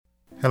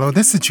Hello,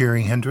 this is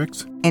Jerry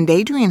Hendricks. And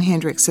Adrienne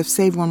Hendricks of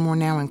Save One More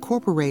Now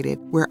Incorporated,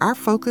 where our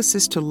focus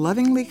is to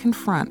lovingly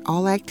confront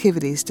all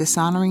activities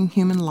dishonoring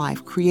human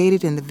life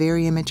created in the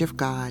very image of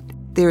God.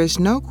 There is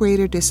no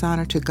greater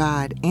dishonor to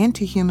God and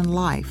to human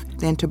life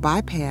than to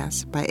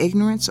bypass, by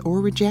ignorance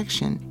or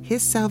rejection,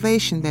 His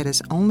salvation that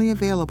is only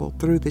available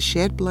through the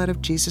shed blood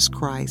of Jesus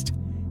Christ.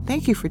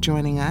 Thank you for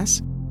joining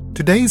us.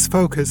 Today's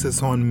focus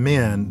is on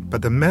men,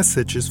 but the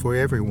message is for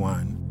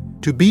everyone.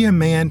 To be a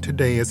man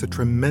today is a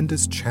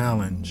tremendous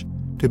challenge.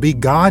 To be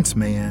God's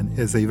man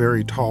is a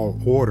very tall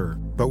order,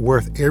 but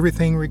worth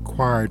everything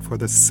required for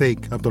the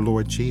sake of the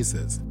Lord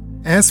Jesus.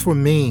 As for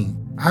me,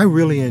 I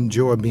really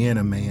enjoy being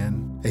a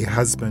man, a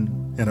husband,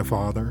 and a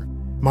father.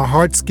 My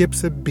heart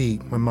skips a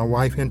beat when my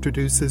wife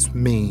introduces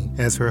me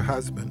as her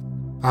husband.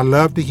 I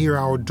love to hear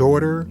our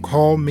daughter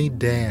call me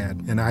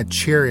Dad, and I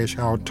cherish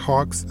our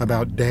talks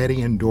about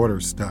daddy and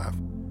daughter stuff.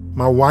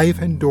 My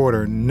wife and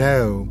daughter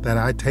know that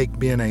I take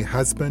being a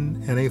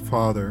husband and a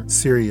father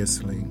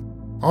seriously.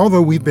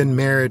 Although we've been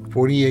married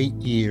 48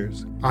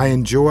 years, I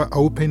enjoy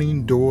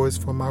opening doors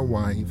for my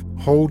wife,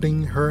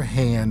 holding her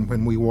hand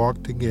when we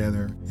walk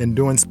together, and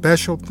doing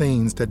special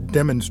things that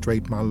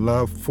demonstrate my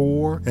love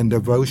for and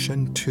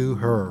devotion to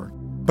her.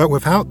 But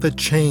without the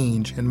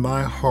change in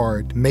my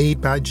heart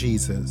made by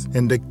Jesus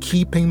and the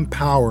keeping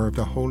power of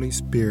the Holy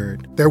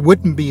Spirit, there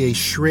wouldn't be a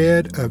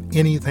shred of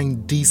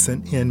anything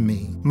decent in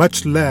me,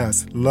 much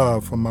less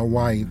love for my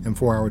wife and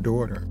for our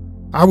daughter.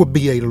 I would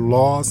be a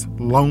lost,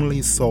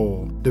 lonely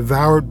soul,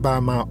 devoured by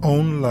my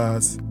own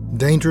lusts,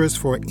 dangerous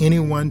for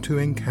anyone to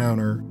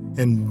encounter,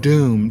 and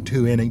doomed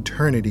to an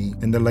eternity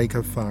in the lake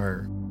of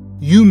fire.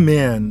 You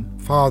men,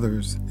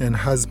 fathers, and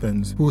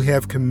husbands who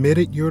have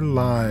committed your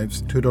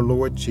lives to the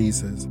Lord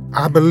Jesus,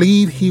 I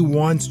believe He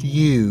wants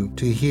you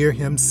to hear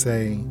Him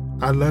say,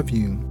 I love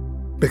you.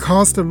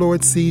 Because the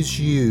Lord sees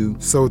you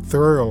so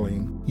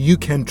thoroughly, you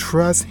can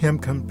trust Him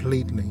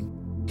completely.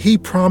 He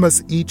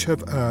promised each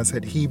of us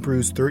at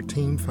Hebrews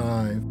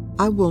 13:5,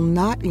 I will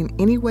not in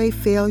any way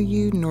fail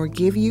you, nor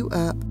give you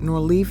up,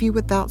 nor leave you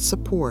without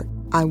support.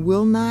 I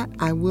will not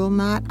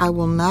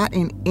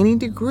in any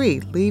degree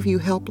leave you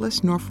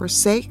helpless, nor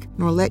forsake,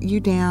 nor let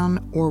you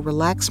down, or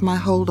relax my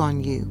hold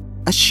on you.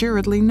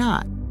 Assuredly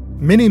not.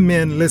 Many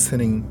men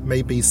listening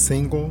may be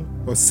single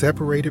or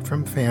separated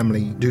from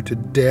family due to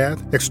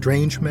death,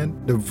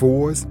 estrangement,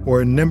 divorce, or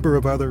a number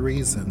of other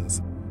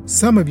reasons.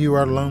 Some of you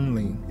are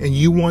lonely and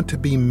you want to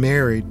be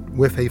married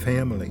with a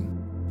family.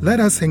 Let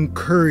us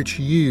encourage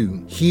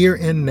you here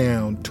and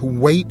now to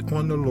wait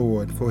on the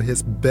Lord for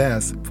His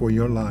best for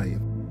your life.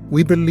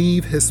 We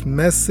believe His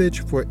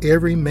message for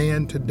every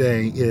man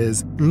today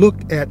is,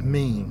 look at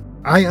me.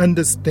 I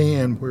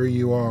understand where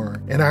you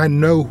are, and I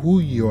know who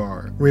you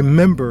are.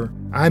 Remember,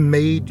 I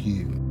made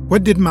you.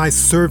 What did my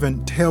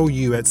servant tell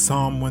you at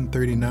Psalm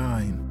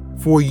 139?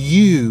 For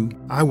you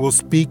I will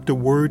speak the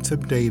words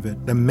of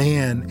David, the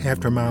man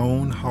after my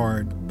own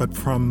heart, but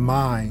from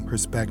my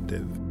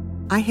perspective.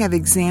 I have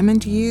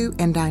examined you,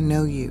 and I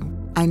know you.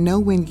 I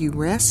know when you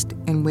rest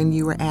and when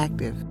you are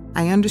active.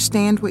 I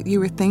understand what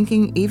you are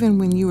thinking even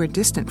when you are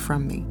distant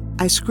from me.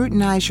 I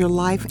scrutinize your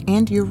life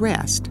and your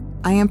rest.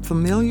 I am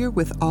familiar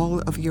with all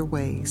of your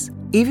ways.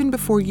 Even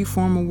before you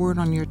form a word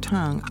on your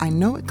tongue, I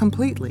know it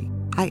completely.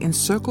 I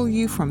encircle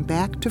you from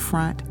back to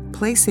front,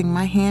 placing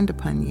my hand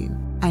upon you.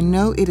 I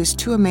know it is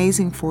too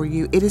amazing for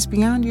you. It is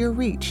beyond your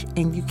reach,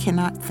 and you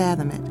cannot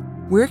fathom it.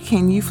 Where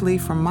can you flee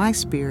from my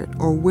spirit,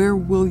 or where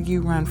will you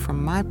run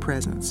from my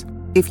presence?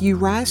 If you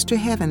rise to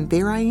heaven,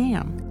 there I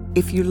am.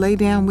 If you lay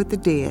down with the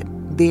dead,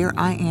 there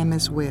I am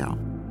as well.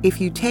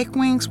 If you take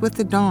wings with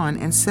the dawn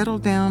and settle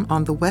down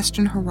on the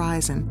western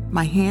horizon,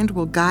 my hand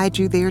will guide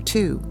you there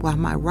too, while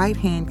my right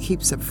hand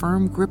keeps a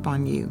firm grip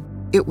on you.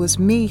 It was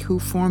me who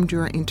formed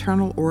your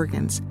internal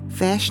organs,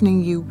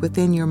 fashioning you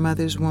within your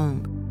mother's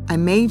womb. I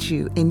made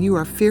you, and you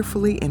are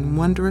fearfully and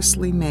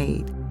wondrously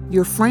made.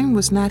 Your frame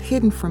was not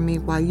hidden from me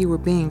while you were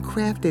being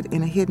crafted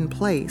in a hidden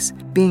place,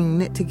 being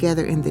knit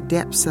together in the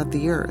depths of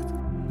the earth.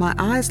 My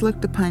eyes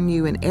looked upon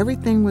you, and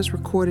everything was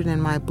recorded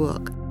in my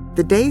book.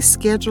 The days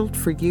scheduled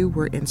for you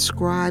were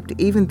inscribed,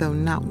 even though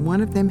not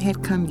one of them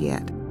had come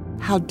yet.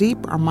 How deep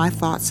are my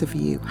thoughts of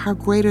you, how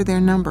great are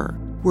their number.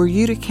 Were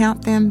you to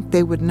count them,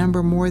 they would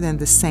number more than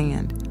the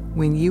sand.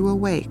 When you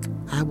awake,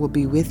 I will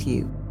be with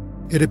you.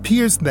 It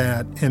appears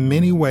that, in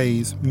many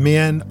ways,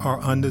 men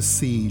are under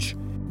siege.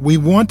 We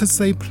want to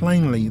say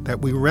plainly that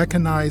we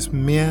recognize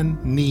men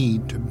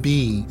need to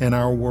be in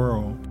our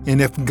world. And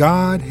if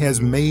God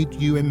has made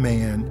you a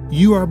man,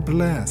 you are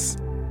blessed.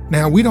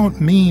 Now, we don't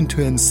mean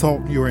to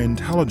insult your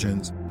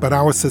intelligence, but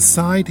our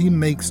society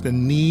makes the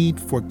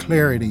need for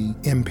clarity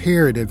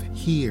imperative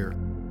here.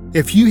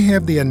 If you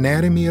have the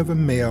anatomy of a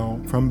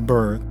male from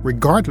birth,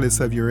 regardless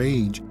of your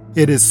age,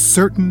 it is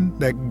certain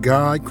that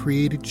God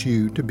created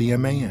you to be a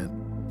man.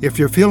 If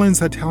your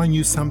feelings are telling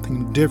you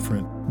something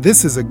different,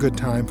 this is a good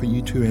time for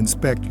you to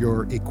inspect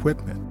your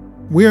equipment.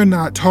 We're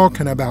not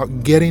talking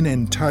about getting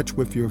in touch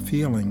with your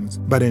feelings,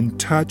 but in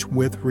touch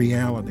with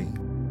reality.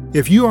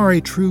 If you are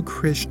a true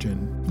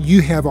Christian,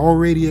 you have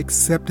already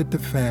accepted the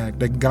fact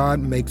that God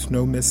makes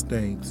no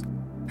mistakes.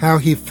 How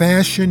He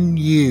fashioned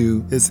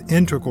you is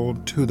integral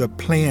to the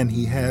plan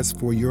He has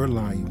for your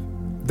life.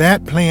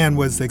 That plan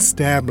was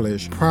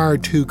established prior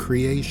to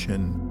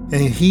creation,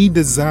 and He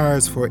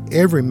desires for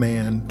every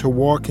man to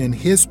walk in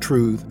His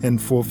truth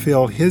and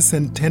fulfill His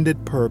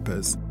intended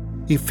purpose.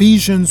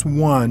 Ephesians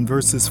 1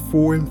 verses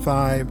 4 and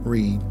 5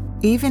 read,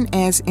 Even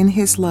as in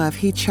His love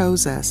He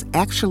chose us,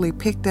 actually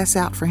picked us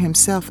out for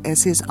Himself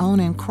as His own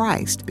in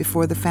Christ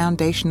before the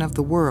foundation of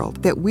the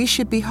world, that we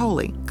should be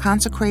holy,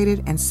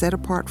 consecrated and set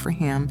apart for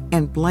Him,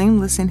 and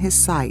blameless in His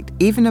sight,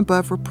 even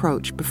above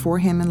reproach before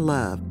Him in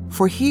love.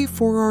 For He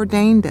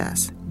foreordained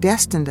us,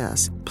 destined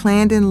us,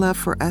 planned in love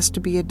for us to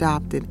be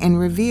adopted, and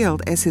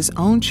revealed as His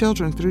own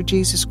children through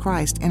Jesus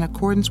Christ in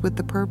accordance with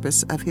the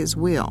purpose of His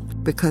will,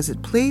 because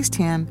it pleased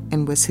Him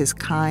and was His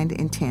kind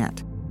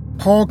intent.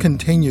 Paul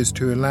continues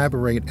to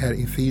elaborate at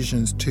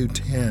Ephesians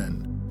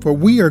 2:10. For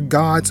we are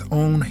God's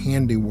own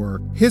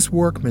handiwork, His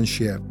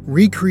workmanship,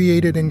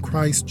 recreated in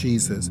Christ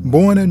Jesus,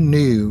 born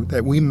anew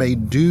that we may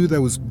do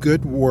those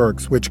good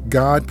works which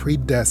God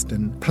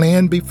predestined,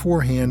 planned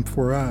beforehand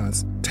for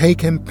us,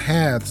 taking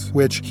paths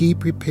which He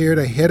prepared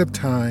ahead of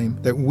time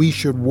that we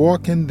should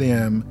walk in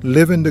them,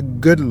 living the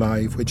good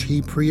life which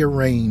He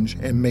prearranged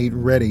and made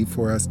ready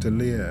for us to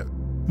live.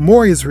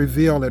 More is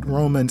revealed at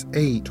Romans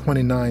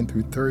 8:29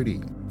 through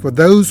 30. For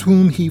those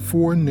whom He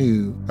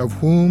foreknew, of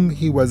whom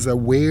He was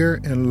aware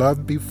and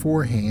loved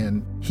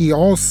beforehand, He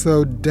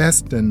also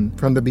destined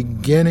from the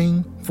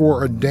beginning,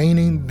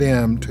 foreordaining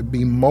them to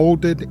be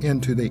molded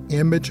into the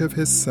image of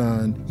His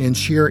Son, and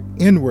share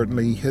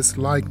inwardly His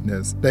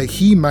likeness, that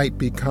He might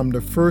become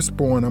the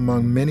firstborn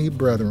among many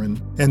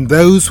brethren. And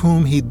those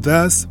whom He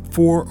thus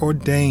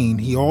foreordained,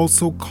 He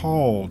also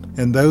called,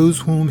 and those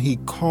whom He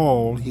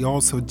called, He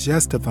also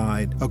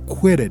justified,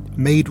 acquitted,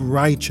 made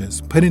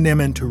righteous, putting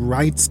them into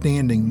right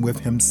standing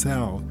with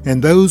Himself.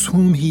 And those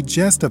whom He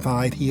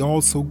justified, He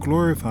also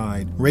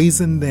glorified,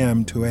 raising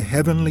them to a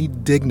heavenly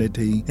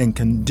dignity and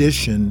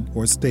condition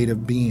or state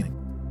of being.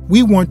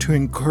 We want to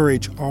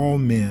encourage all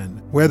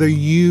men, whether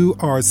you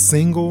are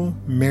single,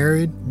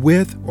 married,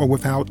 with or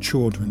without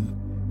children.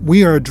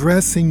 We are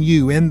addressing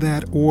you in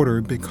that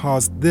order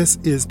because this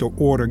is the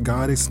order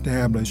God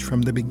established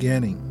from the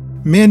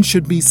beginning. Men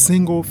should be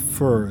single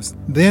first,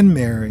 then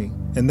marry,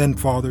 and then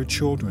father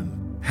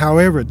children.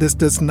 However, this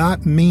does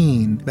not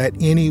mean that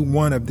any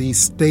one of these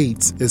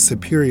states is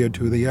superior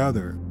to the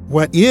other.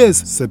 What is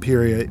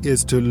superior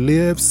is to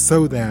live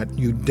so that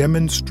you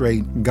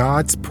demonstrate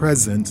God's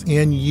presence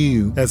in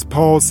you, as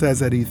Paul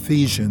says at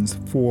Ephesians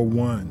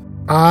 4:1.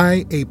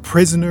 I, a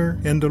prisoner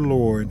in the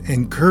Lord,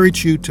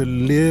 encourage you to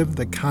live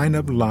the kind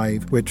of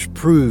life which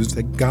proves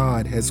that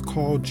God has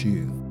called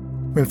you.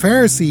 When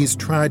Pharisees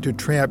tried to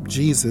trap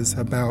Jesus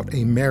about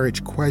a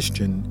marriage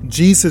question,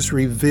 Jesus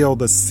revealed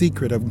the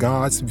secret of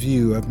God's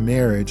view of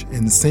marriage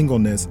and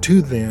singleness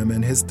to them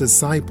and His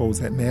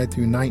disciples at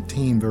Matthew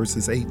 19,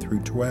 verses 8 through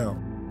 12.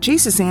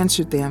 Jesus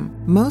answered them,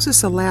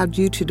 Moses allowed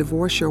you to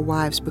divorce your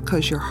wives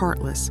because you're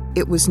heartless.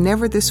 It was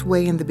never this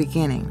way in the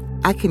beginning.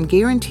 I can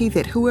guarantee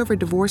that whoever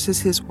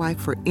divorces his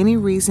wife for any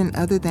reason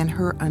other than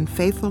her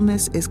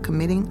unfaithfulness is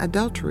committing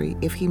adultery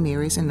if he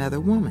marries another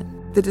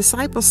woman. The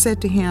disciples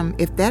said to Him,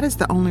 If that is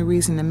the only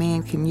reason a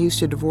man can use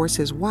to divorce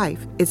his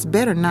wife, it's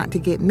better not to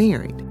get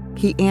married.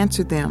 He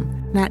answered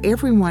them, Not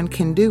everyone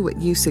can do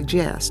what you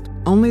suggest.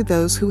 Only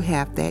those who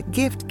have that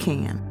gift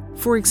can.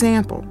 For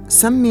example,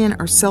 some men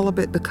are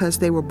celibate because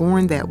they were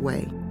born that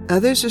way.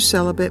 Others are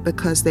celibate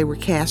because they were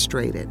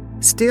castrated.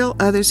 Still,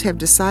 others have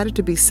decided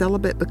to be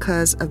celibate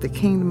because of the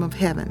kingdom of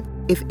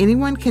heaven. If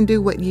anyone can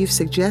do what you've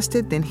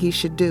suggested, then he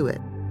should do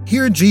it.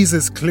 Here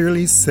Jesus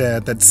clearly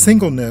said that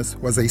singleness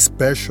was a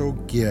special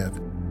gift.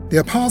 The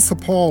Apostle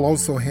Paul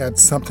also had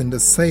something to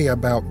say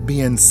about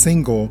being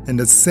single in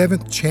the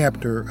 7th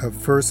chapter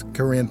of 1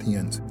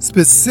 Corinthians,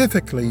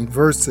 specifically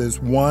verses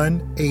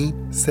 1, 8,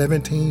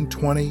 17,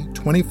 20,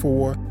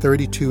 24,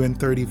 32, and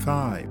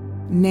 35.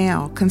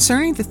 Now,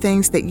 concerning the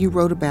things that you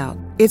wrote about,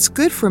 it's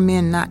good for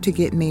men not to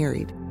get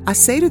married. I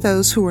say to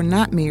those who are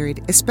not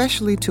married,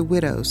 especially to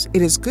widows,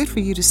 it is good for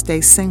you to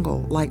stay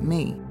single like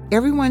me.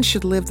 Everyone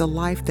should live the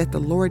life that the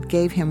Lord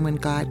gave him when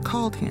God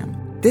called him.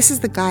 This is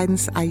the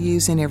guidance I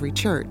use in every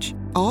church.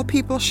 All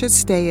people should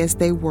stay as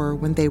they were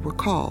when they were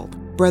called.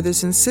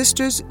 Brothers and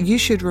sisters, you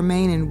should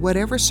remain in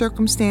whatever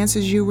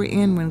circumstances you were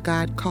in when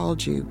God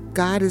called you.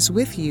 God is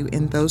with you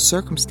in those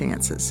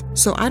circumstances.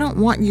 So I don't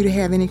want you to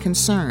have any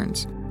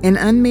concerns. An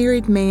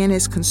unmarried man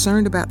is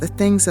concerned about the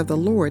things of the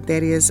Lord,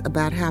 that is,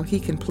 about how he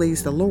can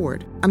please the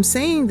Lord. I'm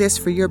saying this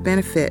for your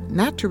benefit,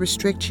 not to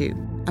restrict you.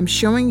 I'm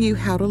showing you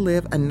how to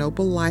live a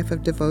noble life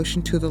of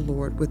devotion to the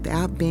Lord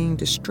without being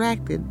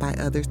distracted by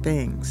other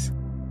things.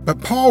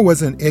 But Paul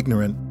wasn't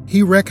ignorant.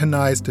 He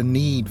recognized the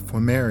need for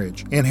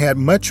marriage and had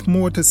much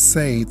more to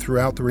say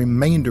throughout the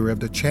remainder of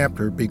the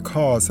chapter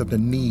because of the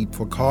need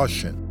for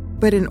caution.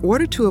 But in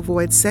order to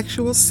avoid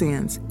sexual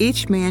sins,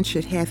 each man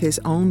should have his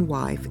own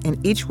wife,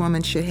 and each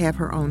woman should have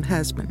her own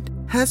husband.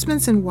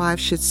 Husbands and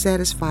wives should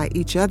satisfy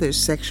each other's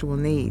sexual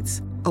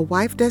needs. A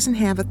wife doesn't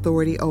have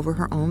authority over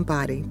her own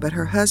body, but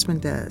her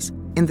husband does.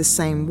 In the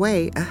same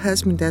way, a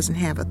husband doesn't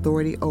have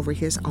authority over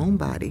his own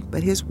body,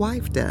 but his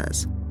wife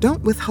does.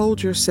 Don't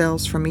withhold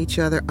yourselves from each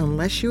other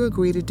unless you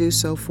agree to do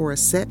so for a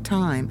set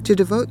time to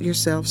devote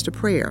yourselves to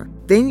prayer.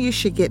 Then you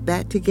should get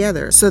back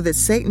together so that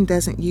Satan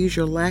doesn't use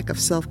your lack of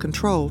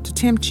self-control to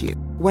tempt you.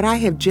 What I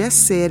have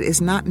just said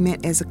is not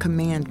meant as a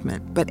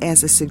commandment, but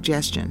as a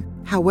suggestion.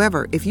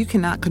 However, if you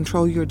cannot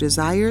control your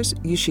desires,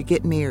 you should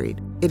get married.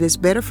 It is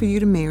better for you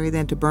to marry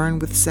than to burn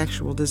with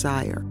sexual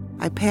desire.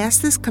 I pass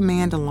this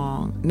command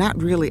along,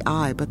 not really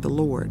I, but the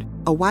Lord.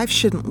 A wife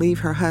shouldn't leave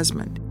her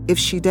husband. If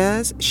she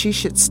does, she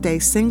should stay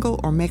single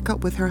or make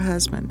up with her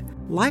husband.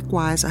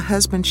 Likewise, a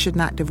husband should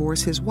not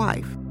divorce his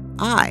wife.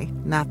 I,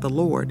 not the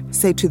Lord,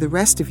 say to the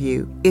rest of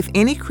you, if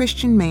any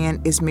Christian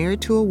man is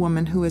married to a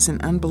woman who is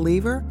an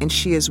unbeliever and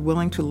she is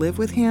willing to live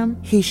with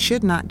him, he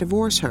should not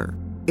divorce her.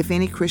 If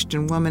any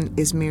Christian woman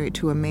is married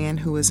to a man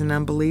who is an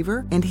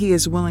unbeliever and he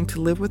is willing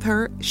to live with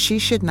her, she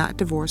should not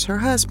divorce her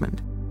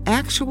husband.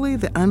 Actually,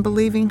 the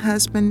unbelieving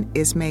husband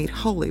is made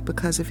holy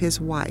because of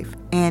his wife,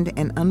 and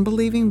an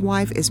unbelieving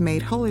wife is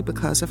made holy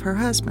because of her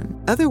husband.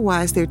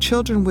 Otherwise, their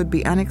children would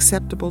be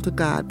unacceptable to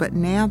God, but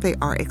now they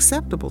are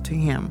acceptable to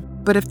Him.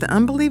 But if the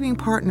unbelieving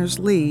partners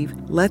leave,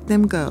 let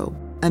them go.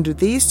 Under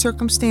these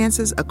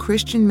circumstances, a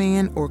Christian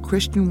man or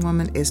Christian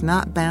woman is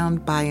not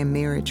bound by a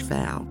marriage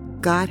vow.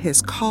 God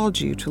has called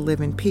you to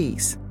live in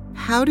peace.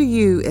 How do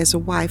you, as a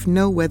wife,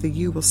 know whether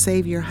you will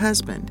save your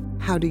husband?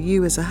 How do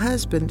you, as a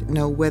husband,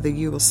 know whether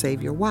you will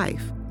save your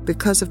wife?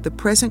 Because of the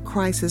present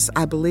crisis,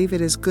 I believe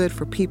it is good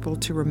for people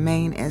to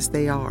remain as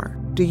they are.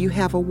 Do you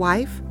have a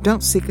wife?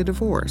 Don't seek a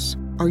divorce.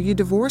 Are you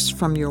divorced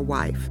from your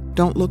wife?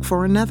 Don't look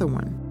for another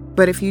one.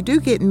 But if you do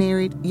get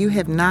married, you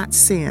have not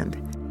sinned.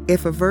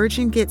 If a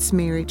virgin gets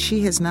married, she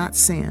has not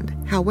sinned.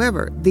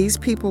 However, these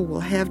people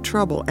will have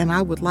trouble, and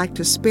I would like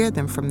to spare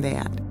them from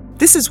that.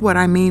 This is what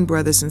I mean,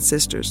 brothers and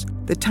sisters.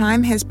 The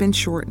time has been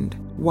shortened.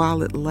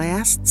 While it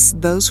lasts,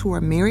 those who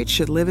are married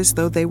should live as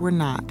though they were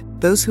not.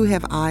 Those who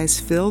have eyes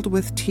filled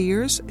with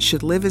tears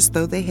should live as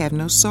though they have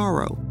no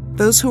sorrow.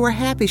 Those who are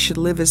happy should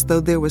live as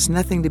though there was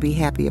nothing to be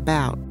happy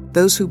about.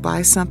 Those who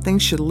buy something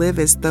should live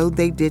as though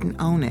they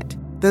didn't own it.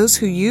 Those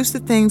who use the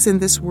things in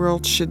this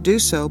world should do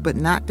so, but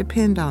not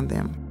depend on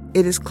them.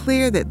 It is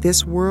clear that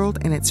this world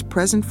in its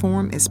present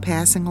form is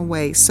passing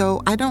away,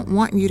 so I don't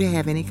want you to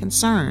have any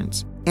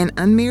concerns. An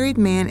unmarried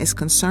man is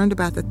concerned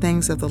about the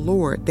things of the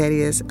Lord, that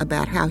is,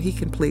 about how he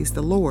can please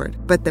the Lord.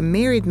 But the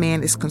married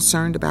man is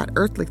concerned about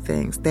earthly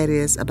things, that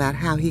is, about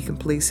how he can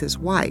please his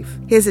wife.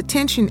 His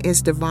attention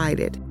is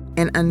divided.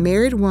 An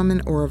unmarried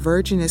woman or a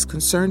virgin is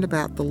concerned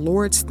about the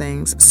Lord's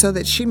things so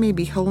that she may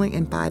be holy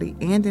in body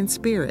and in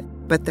spirit.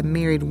 But the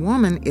married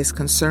woman is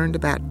concerned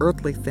about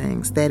earthly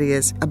things, that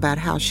is, about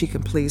how she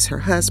can please her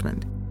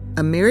husband.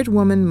 A married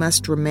woman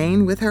must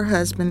remain with her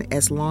husband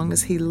as long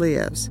as he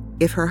lives.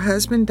 If her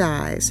husband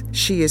dies,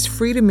 she is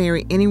free to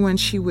marry anyone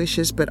she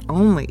wishes, but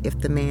only if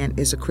the man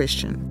is a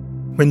Christian.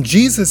 When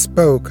Jesus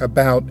spoke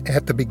about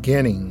at the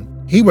beginning,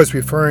 He was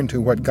referring to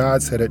what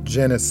God said at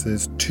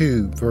Genesis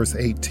 2, verse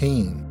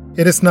 18.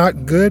 It is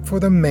not good for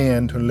the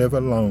man to live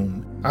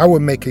alone. I will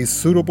make a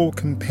suitable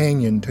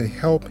companion to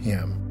help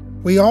him.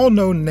 We all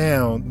know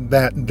now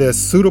that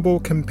this suitable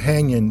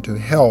companion to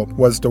help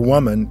was the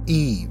woman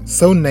Eve,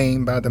 so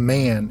named by the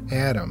man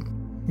Adam.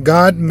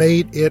 God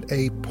made it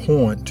a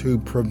point to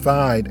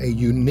provide a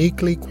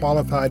uniquely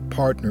qualified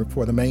partner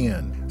for the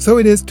man. So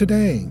it is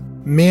today.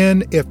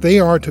 Men, if they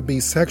are to be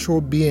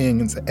sexual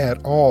beings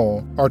at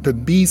all, are to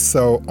be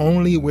so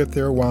only with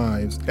their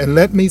wives. And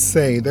let me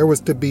say, there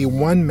was to be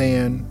one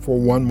man for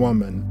one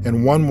woman,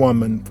 and one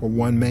woman for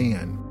one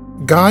man.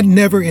 God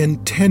never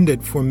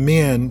intended for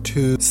men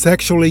to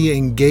sexually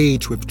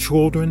engage with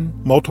children,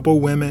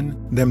 multiple women,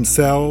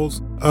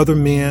 themselves, other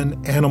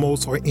men,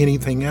 animals, or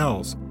anything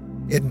else.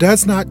 It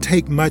does not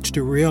take much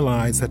to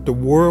realize that the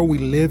world we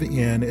live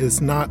in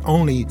is not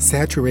only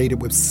saturated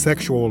with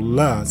sexual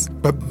lust,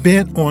 but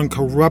bent on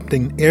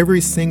corrupting every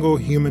single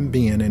human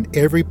being in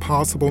every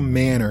possible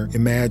manner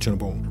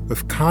imaginable,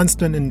 with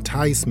constant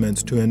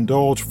enticements to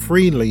indulge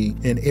freely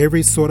in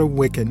every sort of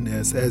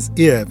wickedness as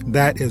if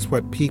that is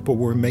what people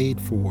were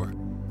made for.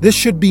 This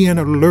should be an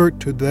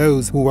alert to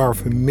those who are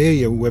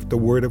familiar with the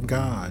Word of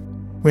God.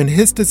 When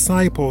His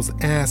disciples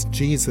asked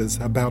Jesus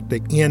about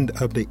the end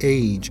of the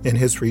age and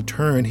His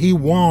return, He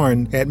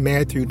warned at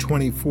Matthew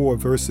 24,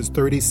 verses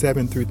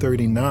 37 through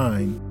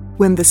 39.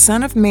 When the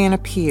Son of Man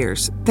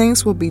appears,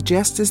 things will be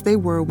just as they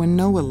were when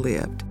Noah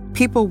lived.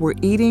 People were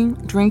eating,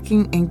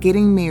 drinking, and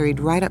getting married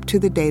right up to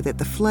the day that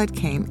the flood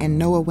came and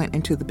Noah went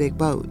into the big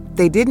boat.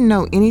 They didn't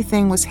know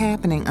anything was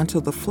happening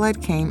until the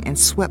flood came and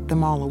swept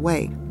them all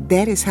away.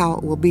 That is how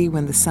it will be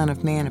when the Son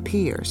of Man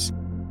appears.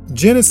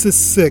 Genesis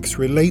 6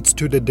 relates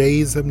to the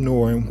days of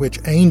Noah in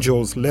which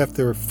angels left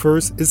their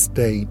first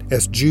estate,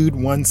 as Jude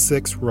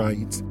 1:6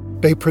 writes.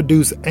 They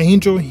produce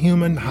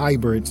angel-human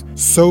hybrids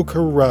so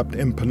corrupt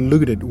and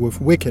polluted with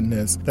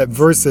wickedness that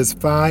verses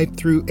 5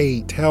 through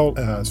 8 tell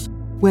us,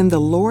 When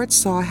the Lord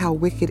saw how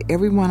wicked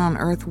everyone on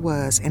earth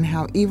was and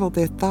how evil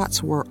their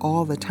thoughts were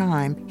all the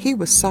time, he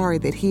was sorry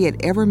that he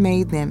had ever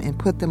made them and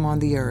put them on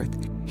the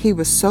earth. He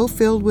was so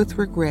filled with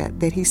regret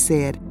that he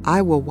said,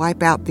 I will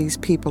wipe out these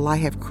people I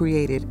have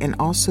created and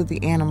also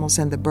the animals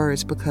and the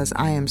birds because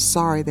I am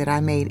sorry that I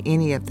made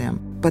any of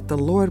them. But the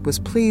Lord was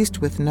pleased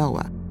with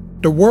Noah.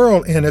 The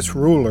world and its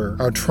ruler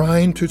are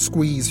trying to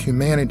squeeze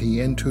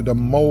humanity into the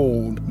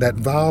mold that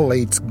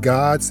violates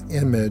God's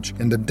image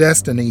and the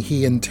destiny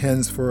he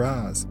intends for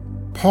us.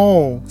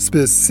 Paul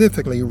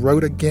specifically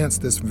wrote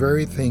against this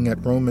very thing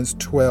at Romans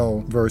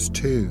 12, verse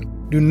 2.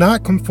 Do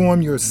not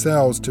conform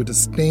yourselves to the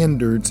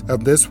standards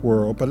of this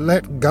world, but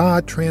let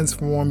God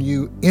transform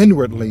you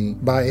inwardly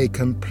by a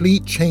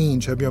complete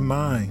change of your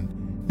mind.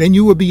 Then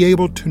you will be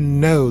able to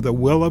know the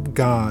will of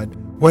God,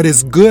 what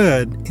is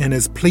good and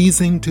is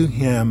pleasing to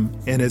him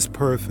and is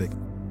perfect.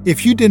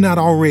 If you did not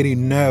already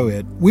know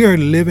it, we are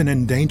living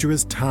in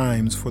dangerous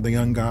times for the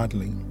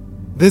ungodly.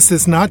 This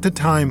is not the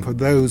time for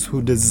those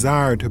who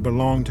desire to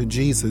belong to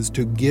Jesus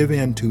to give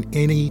in to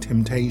any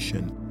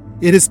temptation.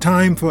 It is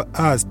time for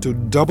us to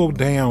double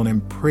down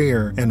in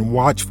prayer and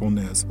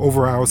watchfulness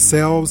over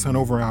ourselves and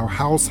over our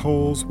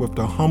households with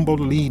the humble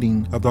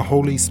leading of the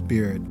Holy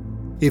Spirit.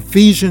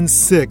 Ephesians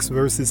 6,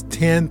 verses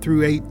 10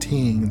 through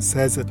 18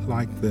 says it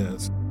like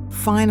this.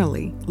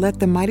 Finally, let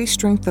the mighty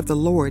strength of the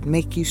Lord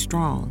make you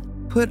strong.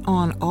 Put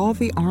on all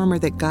the armor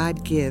that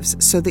God gives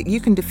so that you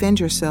can defend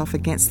yourself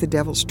against the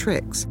devil's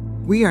tricks.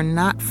 We are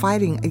not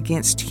fighting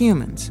against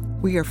humans.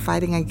 We are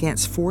fighting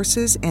against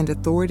forces and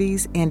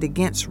authorities and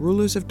against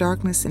rulers of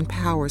darkness and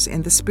powers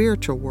in the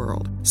spiritual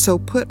world. So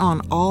put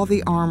on all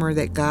the armor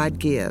that God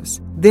gives.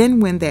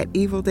 Then when that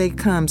evil day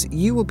comes,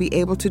 you will be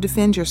able to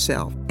defend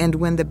yourself. And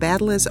when the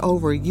battle is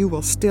over, you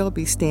will still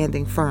be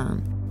standing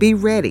firm. Be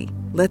ready.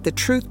 Let the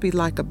truth be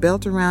like a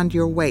belt around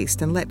your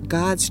waist, and let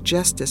God's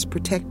justice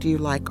protect you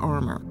like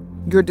armor.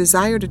 Your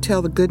desire to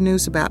tell the good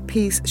news about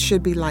peace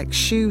should be like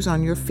shoes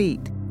on your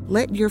feet.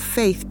 Let your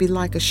faith be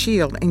like a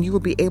shield, and you will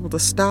be able to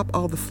stop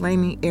all the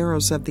flaming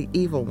arrows of the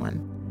evil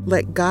one.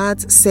 Let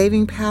God's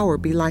saving power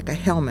be like a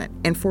helmet,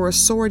 and for a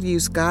sword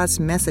use God's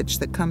message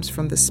that comes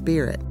from the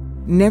Spirit.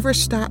 Never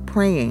stop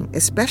praying,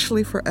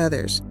 especially for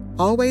others.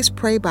 Always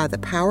pray by the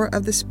power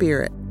of the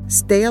Spirit.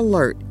 Stay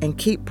alert and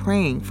keep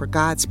praying for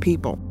God's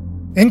people.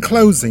 In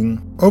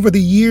closing, over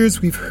the years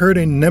we've heard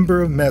a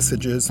number of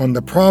messages on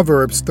the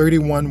Proverbs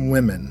 31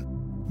 women.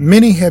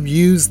 Many have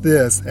used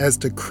this as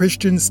the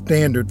Christian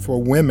standard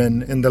for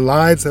women in the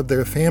lives of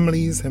their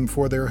families and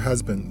for their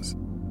husbands.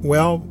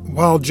 Well,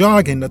 while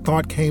jogging, the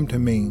thought came to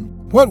me,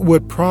 what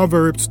would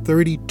Proverbs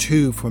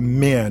 32 for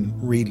men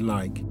read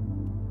like?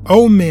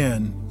 O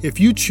men, if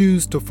you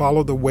choose to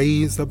follow the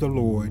ways of the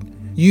Lord,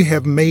 you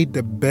have made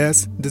the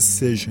best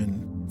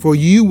decision, for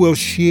you will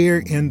share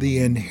in the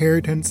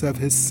inheritance of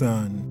his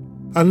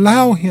Son.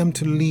 Allow him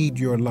to lead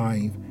your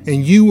life,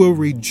 and you will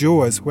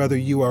rejoice whether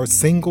you are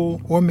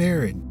single or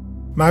married.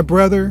 My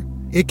brother,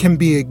 it can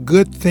be a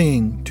good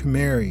thing to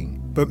marry,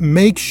 but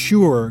make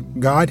sure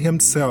God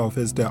himself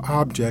is the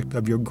object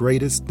of your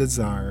greatest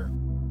desire.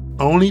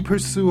 Only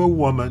pursue a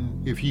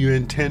woman if you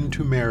intend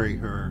to marry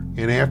her,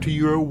 and after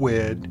you are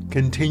wed,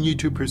 continue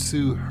to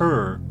pursue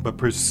her, but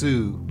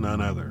pursue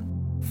none other.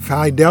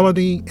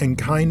 Fidelity and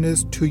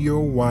kindness to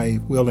your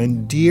wife will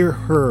endear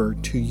her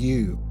to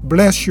you.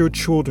 Bless your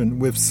children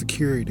with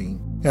security,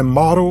 and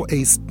model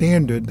a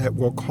standard that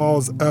will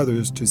cause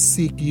others to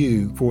seek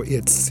you for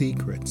its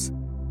secrets.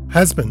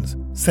 Husbands,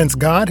 since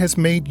God has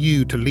made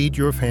you to lead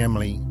your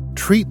family,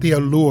 treat the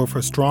allure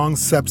for strong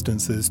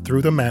substances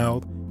through the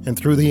mouth and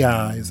through the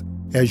eyes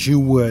as you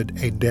would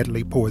a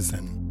deadly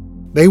poison.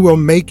 They will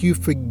make you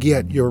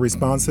forget your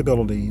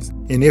responsibilities,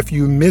 and if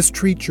you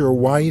mistreat your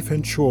wife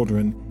and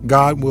children,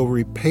 God will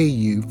repay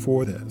you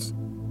for this.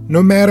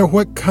 No matter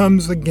what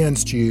comes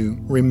against you,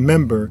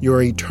 remember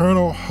your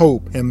eternal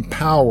hope and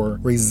power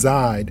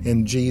reside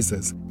in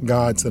Jesus,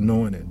 God's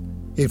anointed.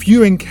 If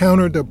you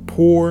encounter the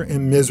poor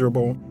and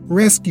miserable,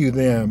 rescue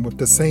them with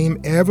the same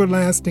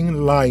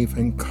everlasting life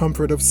and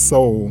comfort of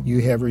soul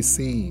you have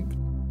received.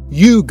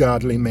 You,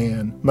 godly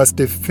man, must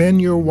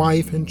defend your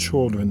wife and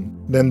children.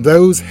 Then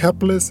those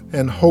helpless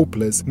and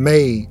hopeless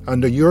may,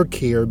 under your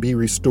care, be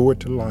restored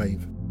to life.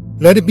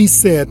 Let it be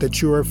said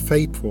that you are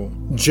faithful,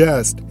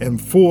 just, and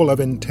full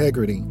of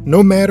integrity,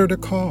 no matter the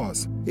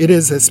cause. It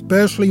is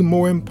especially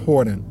more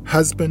important,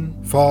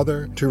 husband,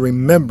 father, to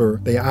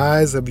remember the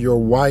eyes of your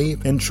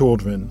wife and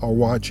children are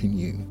watching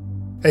you.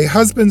 A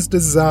husband's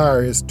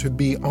desire is to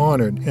be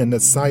honored in the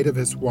sight of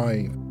his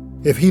wife.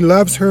 If he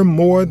loves her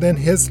more than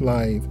his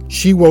life,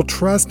 she will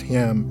trust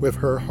him with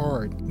her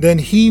heart. Then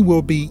he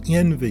will be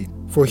envied,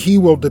 for he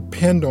will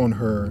depend on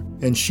her,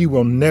 and she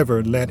will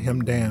never let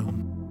him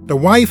down. The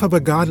wife of a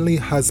godly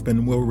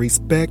husband will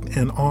respect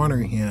and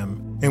honor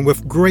him, and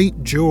with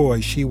great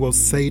joy she will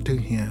say to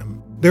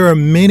him, There are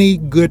many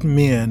good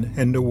men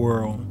in the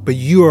world, but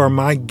you are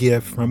my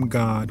gift from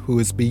God who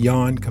is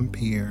beyond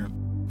compare.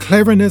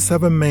 Cleverness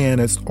of a man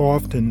is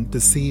often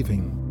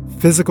deceiving.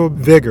 Physical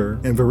vigor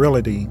and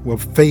virility will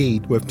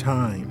fade with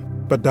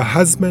time, But the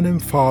husband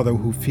and father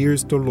who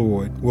fears the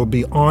Lord will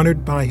be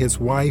honored by his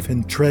wife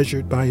and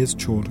treasured by his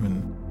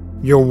children.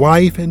 Your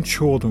wife and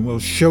children will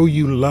show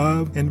you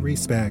love and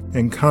respect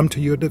and come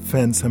to your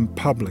defense in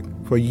public,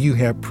 for you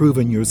have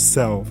proven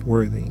yourself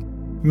worthy.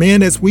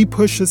 Men, as we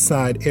push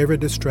aside every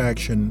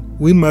distraction,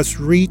 we must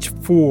reach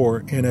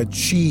for and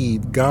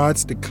achieve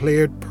God's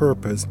declared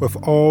purpose with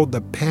all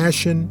the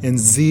passion and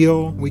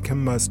zeal we can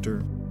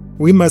muster.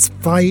 We must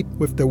fight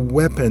with the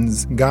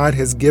weapons God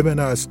has given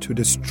us to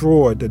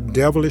destroy the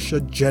devilish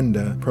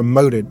agenda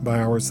promoted by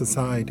our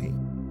society.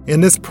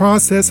 In this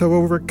process of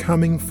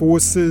overcoming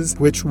forces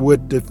which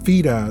would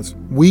defeat us,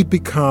 we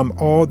become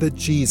all that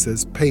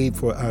Jesus paid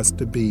for us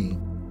to be.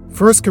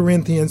 1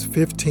 Corinthians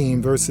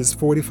 15 verses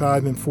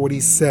 45 and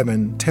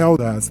 47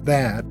 tell us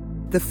that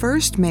the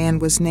first man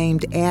was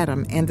named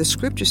Adam, and the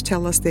scriptures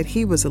tell us that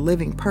he was a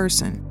living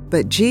person.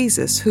 But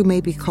Jesus, who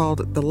may be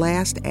called the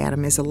last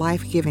Adam, is a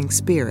life-giving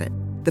spirit.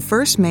 The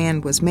first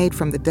man was made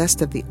from the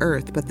dust of the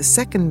earth, but the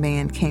second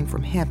man came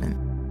from heaven.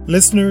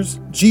 Listeners,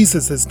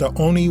 Jesus is the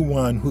only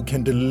one who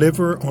can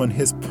deliver on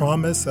his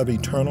promise of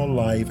eternal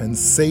life and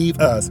save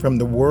us from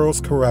the world's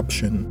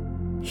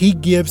corruption. He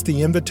gives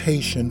the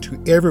invitation to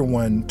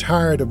everyone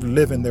tired of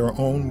living their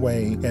own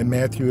way in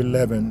Matthew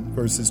 11,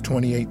 verses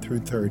 28 through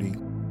 30.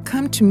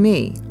 Come to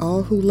me,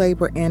 all who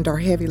labor and are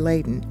heavy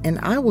laden, and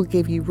I will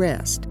give you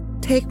rest.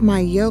 Take my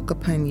yoke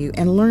upon you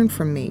and learn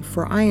from me,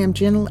 for I am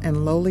gentle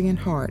and lowly in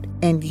heart,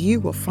 and you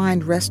will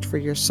find rest for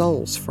your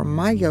souls, for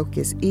my yoke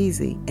is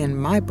easy and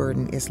my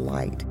burden is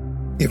light.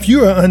 If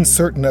you are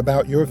uncertain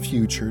about your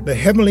future, the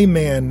heavenly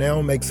man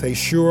now makes a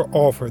sure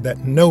offer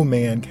that no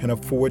man can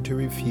afford to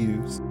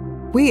refuse.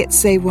 We at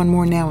Save One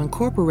More Now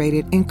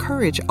Incorporated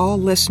encourage all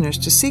listeners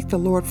to seek the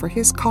Lord for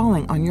His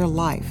calling on your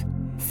life.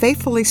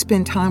 Faithfully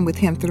spend time with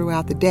Him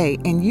throughout the day,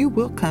 and you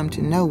will come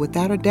to know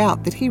without a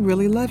doubt that He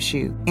really loves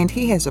you and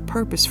He has a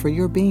purpose for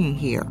your being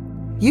here.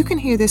 You can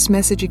hear this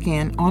message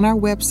again on our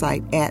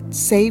website at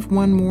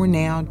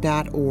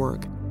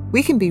SaveOneMoreNow.org.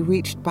 We can be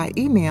reached by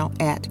email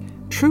at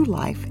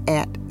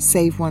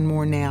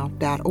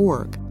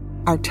truelife@SaveOneMoreNow.org.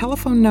 Our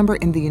telephone number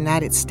in the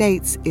United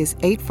States is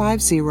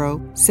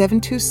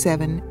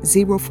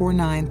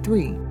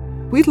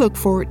 850-727-0493. We look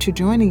forward to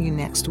joining you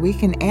next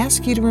week and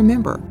ask you to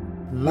remember,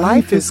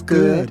 life is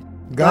good.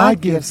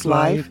 God gives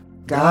life.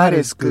 God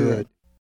is good.